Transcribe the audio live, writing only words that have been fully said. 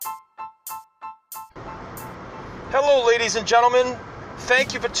Hello, ladies and gentlemen.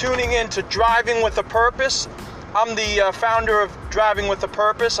 Thank you for tuning in to Driving with a Purpose. I'm the founder of Driving with a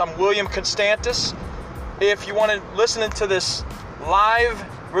Purpose. I'm William Constantis. If you want to listen to this live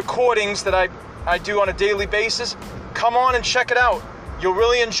recordings that I do on a daily basis, come on and check it out. You'll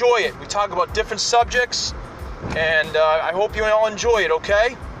really enjoy it. We talk about different subjects, and I hope you all enjoy it,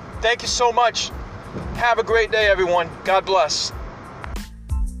 okay? Thank you so much. Have a great day, everyone. God bless.